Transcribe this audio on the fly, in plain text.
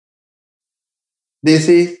This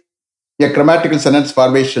is a grammatical sentence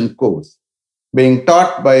formation course being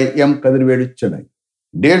taught by M. Kadirvedu Chennai.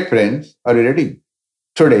 Dear friends, are you ready?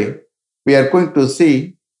 Today, we are going to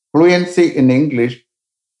see Fluency in English,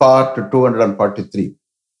 part 243.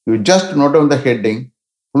 You just note down the heading,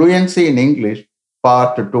 Fluency in English,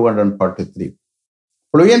 part 243.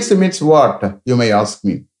 Fluency means what, you may ask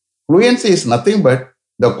me. Fluency is nothing but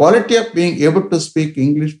the quality of being able to speak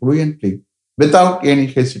English fluently without any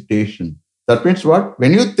hesitation. That means what?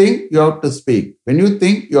 When you think you have to speak,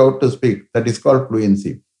 that is called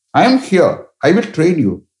fluency. I am here. I will train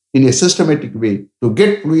you in a systematic way to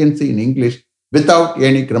get fluency in English without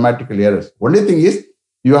any grammatical errors. Only thing is,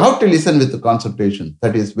 you have to listen with concentration.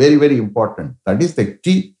 That is very, very important. That is the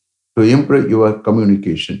key to improve your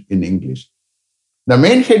communication in English. The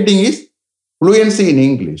main heading is Fluency in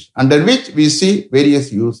English, under which we see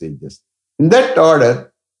various usages. In that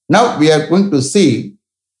order, now we are going to see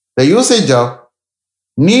the usage of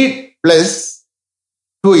need plus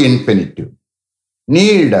to infinitive.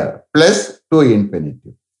 Need plus to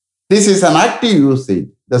infinitive. This is an active usage.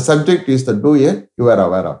 The subject is the doer. You are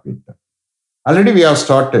aware of it. Already we have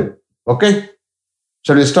started. Okay?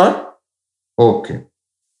 Shall we start? Okay.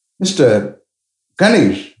 Mr.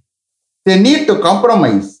 Ganesh, they need to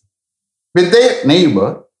compromise with their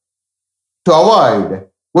neighbor to avoid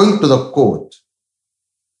going to the court.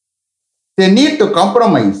 They need to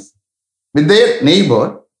compromise with their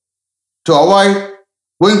neighbor to avoid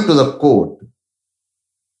going to the court.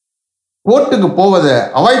 கோர்ட்டுக்கு போவதை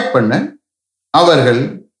avoid பண்ண அவர்கள்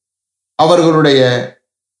அவர்களுடைய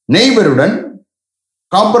நெய்பருடன்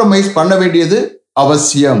compromise பண்ண வேண்டியது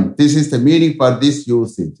அவசியம். This is the meaning for this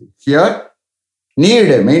usage. Here, need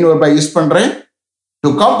main verb use பண்றேன்.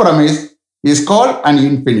 To compromise is called an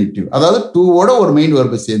infinitive. அதாவது to ஓட ஒரு main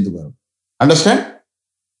verb சேர்ந்து வரும். Understand?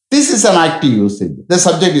 This is an active usage. The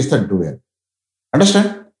subject is the doer. Understand?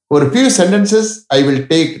 For a few sentences, I will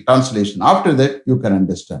take translation. After that, you can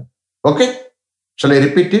understand. Okay? Shall I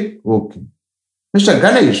repeat it? Okay. Mr.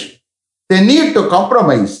 Ganesh, they need to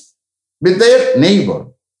compromise with their neighbor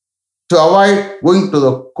to avoid going to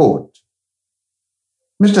the court.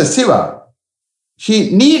 Mr. Siva, he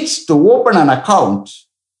needs to open an account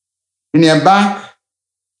in a bank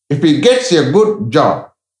if he gets a good job.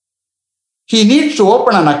 He needs to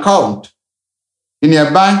open an account in a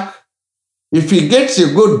bank if he gets a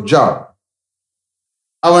good job.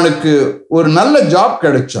 அவனுக்கு ஒரு நல்ல job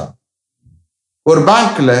கிடைச்சா ஒரு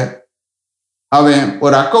பேங்க்ல அவன்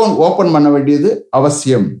ஒரு account open பண்ண வேண்டியது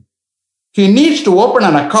அவசியம். He needs to open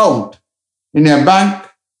an account in a bank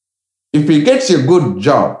if he gets a good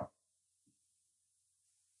job.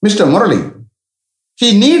 Mr. Murali, he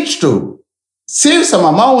needs to save some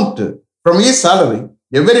amount from his salary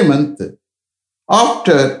every month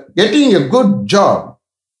after getting a good job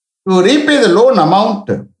to repay the loan amount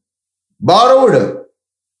borrowed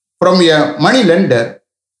from a money lender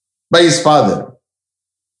by his father.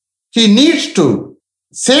 He needs to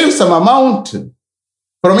save some amount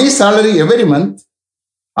from his salary every month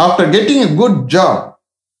after getting a good job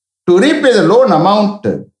to repay the loan amount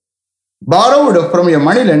borrowed from a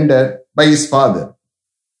money lender by his father.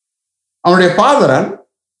 அவனுடைய ஃபாதரால்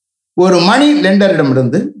ஒரு மணி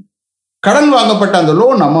லெண்டரிடமிருந்து கடன் வாங்கப்பட்ட அந்த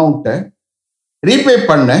loan அமௌண்ட்டை repay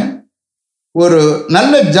பண்ண ஒரு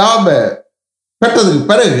நல்ல ஜாபை பெற்றதுக்கு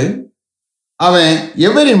பிறகு அவன்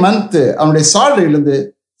எவ்ரி மந்த் அவனுடைய சாலரியிலிருந்து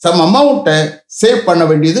சம் அமௌண்ட்டை சேவ் பண்ண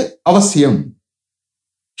வேண்டியது அவசியம்.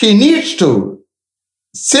 He needs to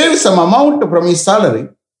save some amount from his salary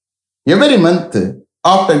every month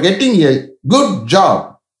after getting a good job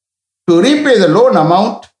to repay the loan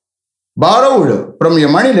amount borrowed from a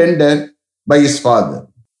money lender by his father.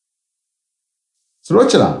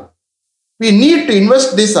 Slochana, we need to invest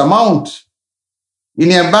this amount in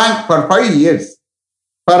a bank for 5 years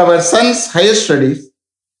for our son's higher studies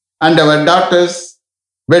and our daughter's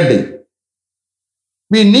wedding.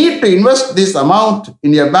 We need to invest this amount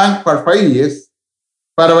in a bank for 5 years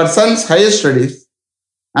for our son's higher studies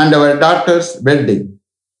and our daughter's wedding.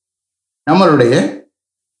 நம்மளுடைய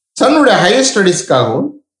சன்னுடைய higher ஸ்டடீஸ்க்காகவும்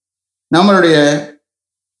நம்மளுடைய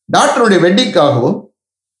டாக்டருடைய வெட்டிங்காகவும்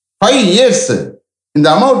 5 years இந்த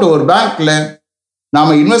amount ஒரு பேங்க்ல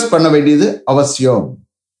நாம invest பண்ண வேண்டியது அவசியம்.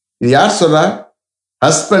 இது யார் சொல்றா?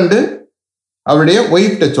 ஹஸ்பண்ட் அவருடைய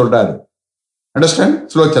ஒய்ஃப்ட சொல்றாரு. Understand?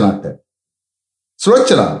 சுலோச்சனாட்ட.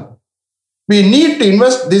 Sulochana, we need to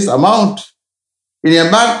invest this amount in a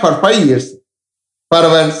bank for 5 years for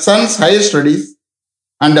our son's higher studies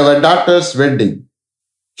and our daughter's wedding.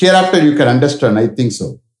 Hereafter you can understand, I think so.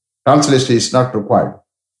 Translation is not required.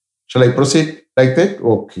 Shall I proceed like that?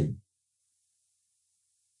 Okay.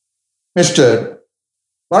 Mr.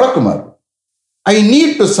 Balakumar, I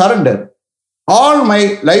need to surrender all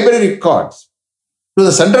my library cards to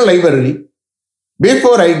the central library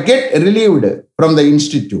before I get relieved from the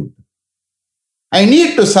institute. I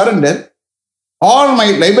need to surrender all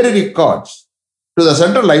my library cards to the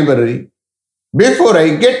central library before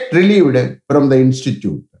I get relieved from the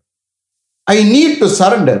institute. I need to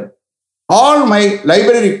surrender all my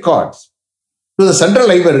library cards to the central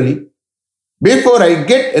library before I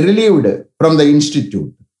get relieved from the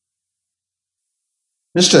institute.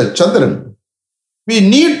 Mr. Chandran, we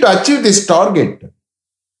need to achieve this target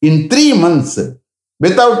in 3 months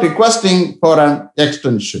without requesting for an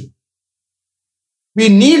extension. We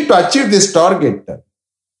need to achieve this target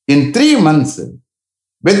in 3 months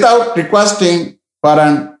without requesting for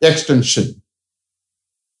an extension.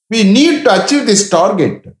 We need to achieve this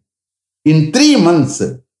target in 3 months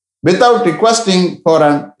without requesting for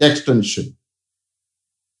an extension.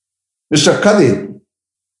 Mr. Kadir,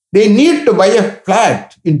 they need to buy a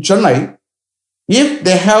flat in Chennai if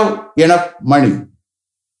they have enough money.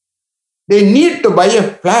 They need to buy a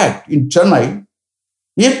flat in Chennai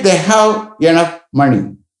if they have enough money.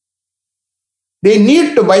 They need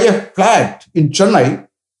to buy a flat in Chennai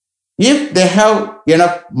if they have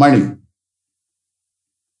enough money.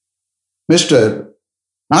 Mr.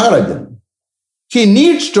 Nagarajan, he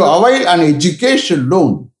needs to avail an education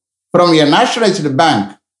loan from a nationalized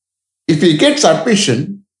bank if he gets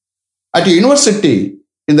admission at a university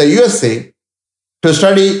in the USA to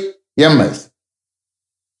study MS.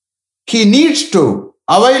 He needs to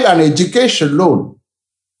avail an education loan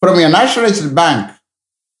from a nationalized bank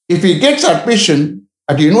if he gets admission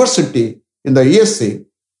at a university in the USA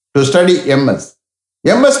to study MS.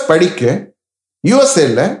 MS படிக்க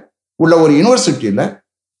யூஎஸ்ஏல உள்ள ஒரு யூனிவர்சிட்டியில்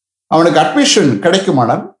அவனுக்கு admission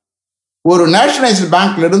கிடைக்குமானால் ஒரு nationalised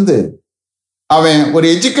பேங்க்ல இருந்து அவன் ஒரு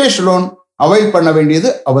எஜுகேஷன் லோன் அவைல் பண்ண வேண்டியது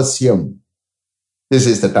அவசியம். This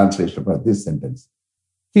is the translation for this sentence.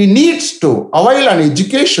 He needs to avail an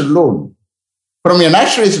education loan from a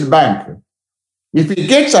nationalized bank if he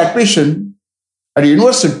gets admission at a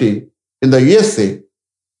university in the USA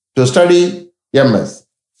to study MS.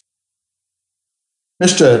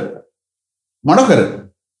 Mr. Manoharan,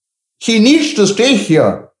 he needs to stay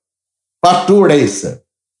here for 2 days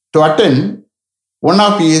to attend one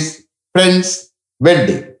of his friends'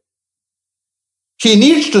 wedding. He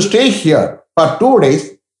needs to stay here for 2 days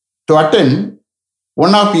to attend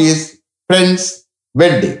one of his friends'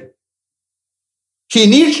 wedding. He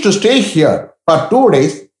needs to stay here for 2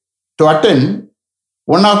 days to attend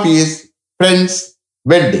one of his friends'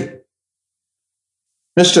 wedding.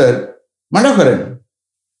 Mr. Manoharan,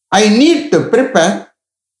 I need to prepare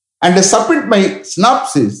and submit my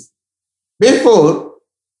synopsis before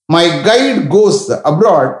my guide goes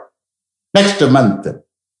abroad next month.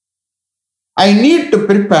 I need to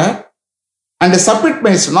prepare and submit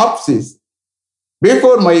my synopsis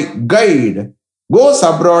before my guide goes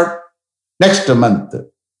abroad next month.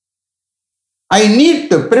 I need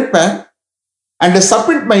to prepare and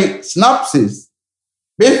submit my synopsis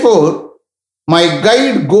before my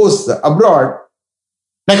guide goes abroad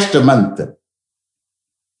next month.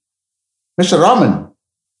 Mr. Raman,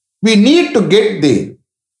 we need to get there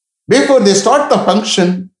before they start the function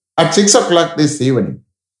at 6 o'clock this evening.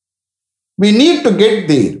 We need to get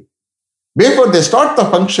there before they start the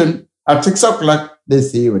function at 6 o'clock this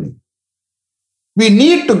evening. We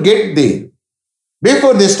need to get there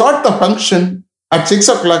before they start the function at 6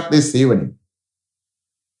 o'clock this evening.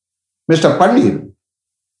 Mr. Pandir,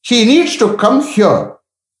 he needs to come here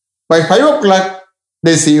by 5 o'clock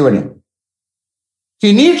this evening. He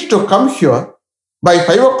needs to come here by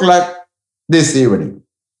 5 o'clock this evening.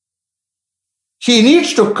 He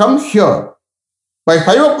needs to come here by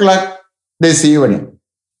 5 o'clock this evening.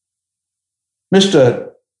 Mr.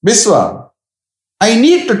 Biswa, I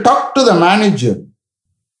need to talk to the manager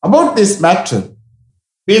about this matter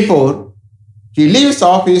before he leaves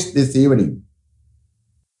office this evening.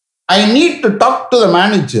 I need to talk to the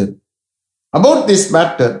manager about this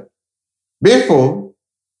matter before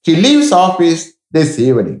he leaves office this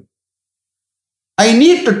evening. I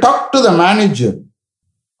need to talk to the manager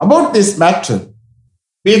about this matter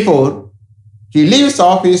before he leaves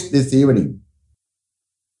office this evening.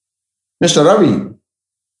 Mr. Ravi,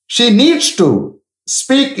 she needs to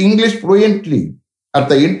speak English fluently at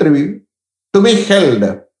the interview to be held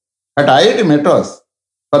at IIT Madras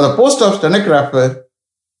for the post of stenographer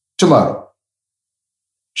tomorrow.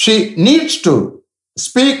 She needs to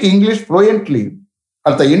speak English fluently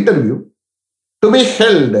at the interview to be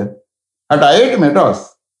held at IIT Madras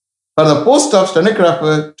for the post of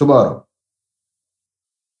stenographer tomorrow.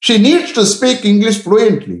 She needs to speak English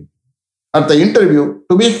fluently at the interview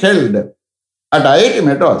to be held at IIT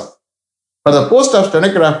Madras for the post of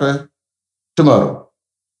stenographer tomorrow.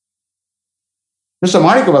 Mr.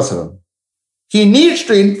 Manikavasaram, he needs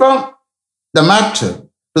to inform the matter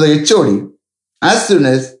to the HOD as soon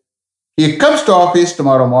as he comes to office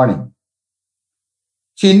tomorrow morning.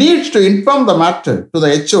 He needs to inform the matter to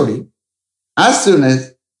the HOD as soon as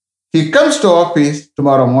he comes to office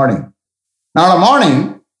tomorrow morning. நாளை morning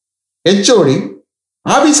HOD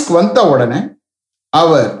ஆஃபீஸ்க்கு வந்த உடனே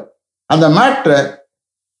அவர் அந்த மேட்ரை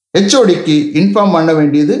ஹெச்ஓடிக்கு inform பண்ண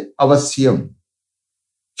வேண்டியது அவசியம்.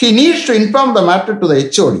 He needs to inform the matter to the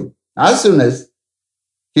HOD as soon as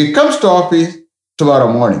he comes to office tomorrow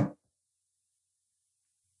morning.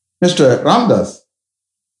 Mr. Ramdas,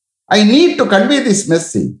 I need to convey this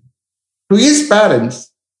message to his parents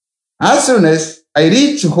as soon as I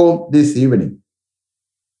reach home this evening.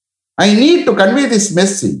 I need to convey this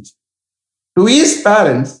message to his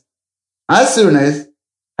parents as soon as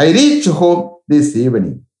I reach home this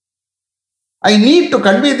evening. I need to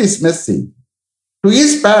convey this message to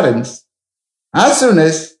his parents as soon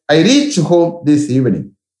as I reach home this evening.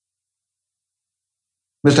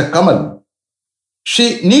 Mr. Kamal, she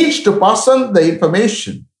needs to pass on the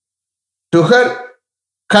information to her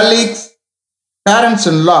colleagues,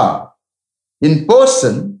 parents-in-law in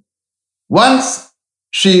person once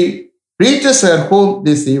she reaches her home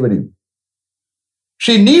this evening.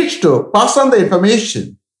 She needs to pass on the information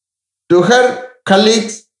to her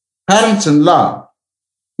colleagues, parents-in-law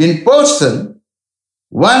in person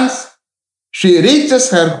once she reaches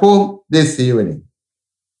her home this evening.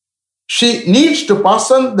 She needs to pass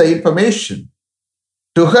on the information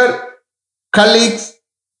to her colleagues,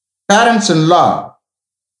 parents-in-law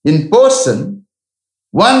in person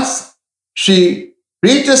once she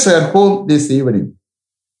reaches her home this evening.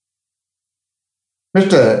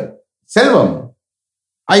 Mr. Selvam,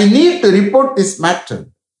 I need to report this matter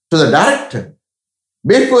to the director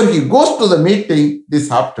before he goes to the meeting this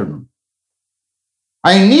afternoon.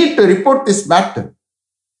 I need to report this matter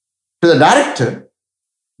to the director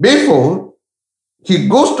before he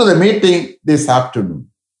goes to the meeting this afternoon.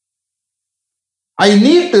 I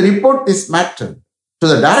need to report this matter to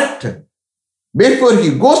the director before he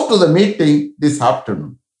goes to the meeting this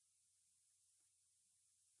afternoon.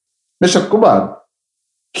 Mr. Kumar,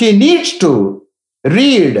 he needs to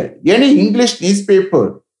read any English newspaper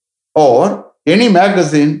or any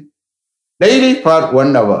magazine daily for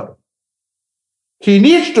 1 hour. He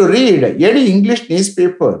needs to read any English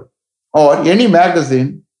newspaper or any magazine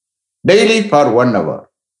daily for 1 hour.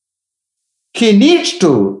 He needs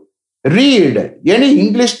to read any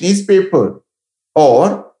English newspaper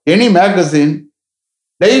or any magazine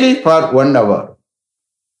daily for 1 hour.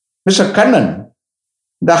 Mr. Kannan,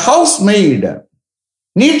 the housemaid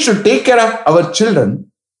needs to take care of our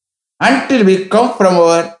children until we come from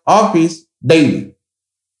our office daily.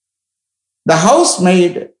 The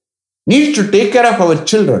housemaid needs to take care of our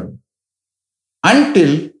children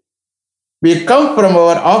until we come from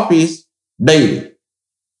our office daily.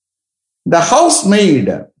 The housemaid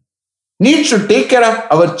needs to take care of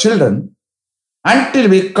our children until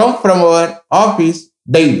we come from our office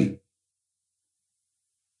daily.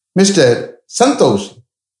 Mr. Santosh,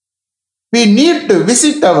 we need to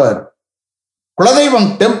visit our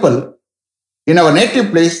Kuladaivam temple in our native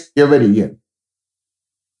place every year.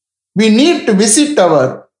 We need to visit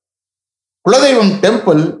our Kuladaivam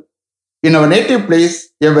temple in our native place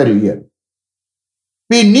every year.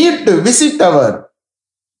 We need to visit our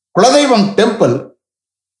Kuladaivam temple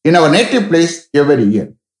in our native place every year.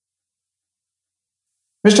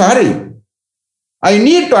 Mr. Hari, I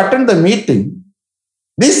need to attend the meeting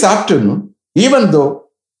this afternoon even though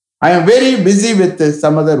I am very busy with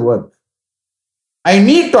some other work. I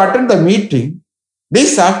need to attend the meeting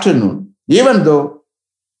this afternoon even though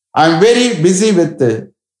I am very busy with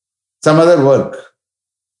some other work.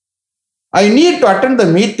 I need to attend the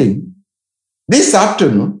meeting this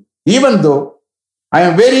afternoon even though I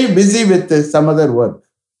am very busy with some other work.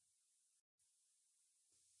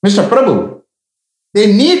 Mr. Prabhu,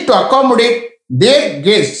 they need to accommodate their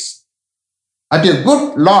guests at a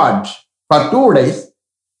good lodge for 2 days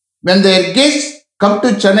when their guests come to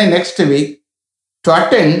Chennai next week to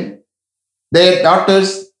attend their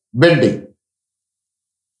daughter's wedding.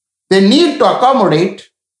 They need to accommodate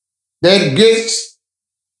their guests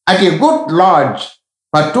at a good lodge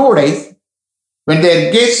for 2 days when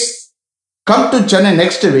their guests come to Chennai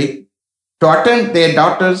next week to attend their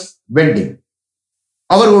daughter's wedding.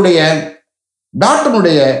 அவர்களுடைய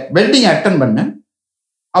டாக்டருடைய wedding attend பண்ண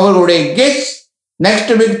அவர்களுடைய guest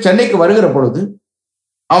next week சென்னைக்கு வருகிற பொழுது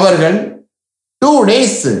அவர்கள் 2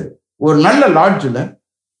 days ஒரு நல்ல லாட்ஜில்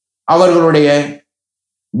அவர்களுடைய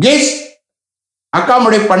கெஸ்ட்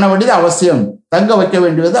accommodate பண்ண வேண்டியது அவசியம், தங்க வைக்க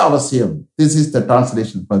வேண்டியது அவசியம். This is the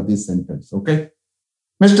translation for this sentence. Okay,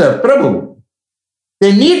 Mr. Prabhu,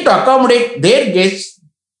 they need to accommodate their guests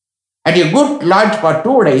at a good lodge for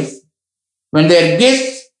 2 days when their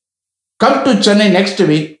guests come to Chennai next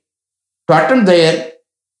week to attend their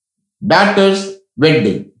daughter's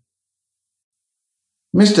wedding.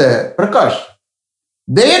 Mr. Prakash,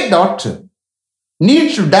 their daughter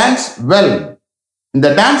needs to dance well in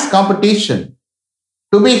the dance competition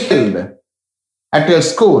to be held at your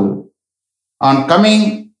school on coming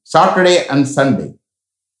Saturday and Sunday.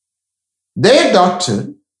 Their daughter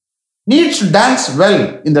needs to dance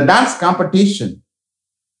well in the dance competition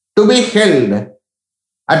to be held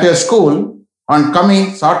at your school on coming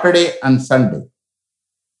Saturday and Sunday.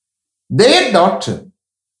 Their daughter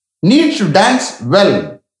needs to dance well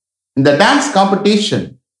in the dance competition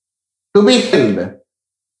to be held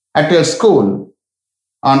at your school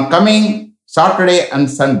on coming Saturday and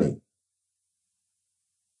Sunday.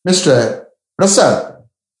 Mr. Prasad,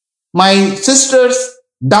 my sister's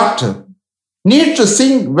daughter needs to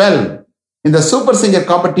sing well in the Super Singer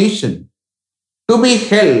competition to be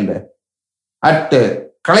held at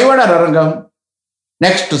Kalivada Arangam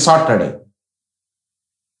next Saturday.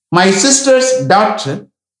 My sister's daughter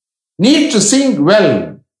needs to sing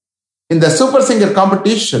well in the Super Singer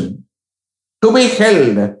competition to be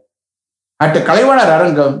held at Kalivada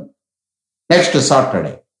Arangam next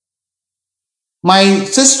Saturday. My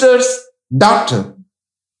sister's daughter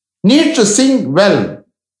needs to sing well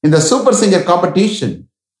in the Super Singer competition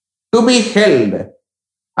to be held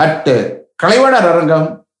at Kalivada Arangam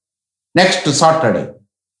next Saturday.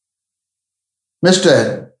 Mr.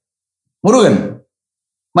 Murugan,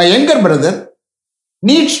 my younger brother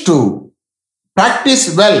needs to practice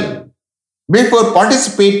well before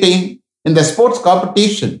participating in the sports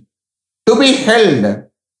competition to be held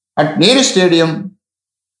at Nehru Stadium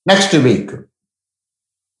next week.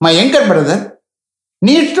 My younger brother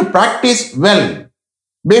needs to practice well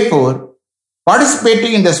before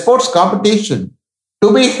participating in the sports competition to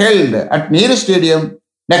be held at Nehru Stadium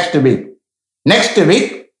next week. Next week,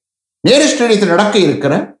 Nehru Stadium நடக்க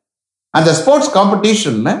இருக்கிற அந்த sports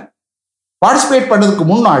காம்படிஷன்ல participate பண்ணதுக்கு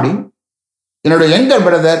முன்னாடி என்னோட younger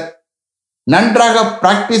brother நன்றாக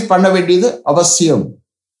practice பண்ண வேண்டியது அவசியம்.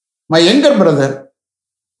 My younger brother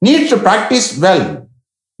needs to practice well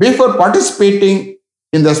before participating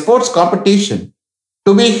in the sports competition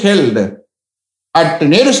to be held at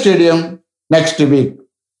Nehru Stadium next week.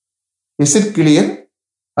 Is it clear?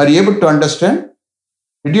 Are you able to understand?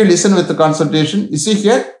 Did you listen with the concentration? You see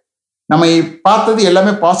here, நம்ம பார்த்தது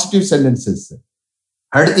எல்லாமே positive sentences.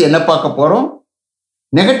 அடுத்து என்ன பார்க்க போறோம்?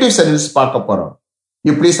 Negative sentence பார்க்க போறோம்.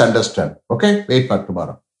 You please understand. Okay? Wait for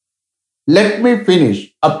tomorrow. Let me finish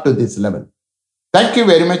up to this level. Thank you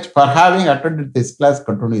very much for having attended this class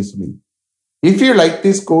continuously. If you like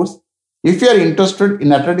this course, if you are interested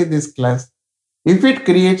in attending this class, if it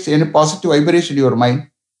creates any positive vibration in your mind,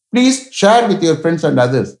 please share with your friends and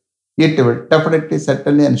others. It will definitely,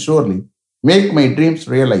 certainly and surely make my dreams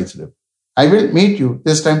realized. I will meet you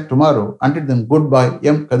this time tomorrow. Until then, goodbye.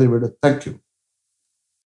 M. Kadirvedu. Thank you.